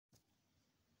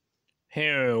Hey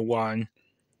everyone,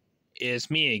 it's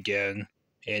me again,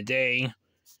 and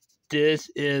this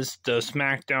is the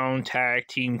SmackDown Tag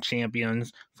Team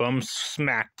Champions from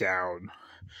SmackDown.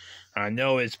 I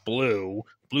know it's blue.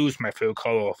 Blue's my favorite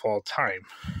color of all time.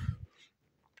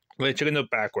 Let's look in the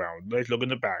background. Let's look in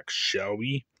the back, shall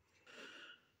we?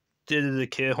 This is the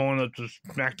kid holding up the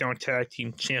SmackDown Tag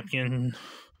Team Champion.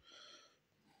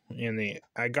 And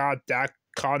I got that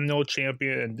Continental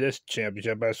Champion and this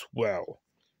championship as well.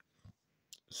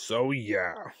 So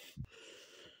yeah.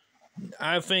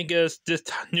 I think this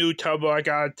new tub I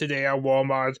got today at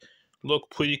Walmart look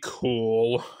pretty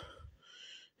cool.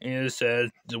 And it says,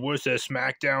 the word says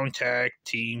SmackDown Tag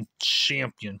Team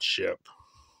Championship.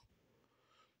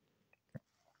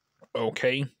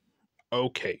 Okay.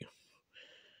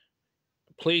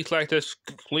 Please like this,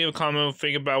 leave a comment,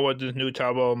 think about what this new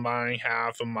tub of mine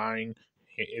have for mine.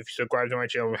 If you subscribe to my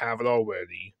channel, have it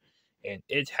already. And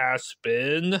it has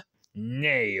been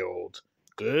nailed.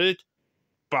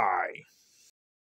 Goodbye.